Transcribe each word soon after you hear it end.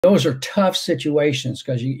those are tough situations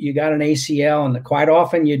because you got an ACL, and quite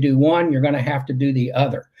often you do one, you're going to have to do the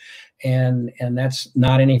other. And that's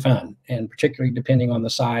not any fun, and particularly depending on the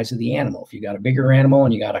size of the animal. If you got a bigger animal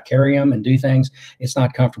and you got to carry them and do things, it's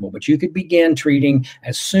not comfortable. But you could begin treating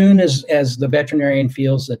as soon as the veterinarian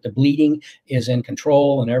feels that the bleeding is in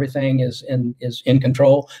control and everything is in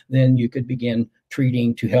control. Then you could begin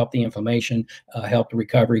treating to help the inflammation, help the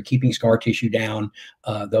recovery, keeping scar tissue down,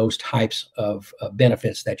 those types of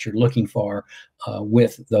benefits that you're looking for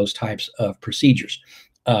with those types of procedures.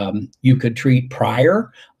 You could treat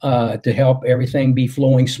prior to help everything be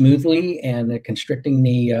flowing smoothly and constricting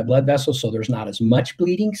the blood vessels so there's not as much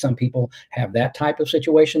bleeding. Some people have that type of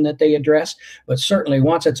situation that they address, but certainly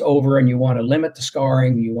once it's over and you want to limit the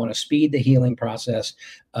scarring, you want to speed the healing process,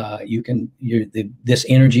 this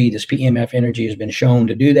energy, this PEMF energy has been shown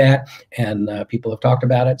to do that, and people have talked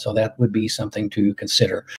about it, so that would be something to consider.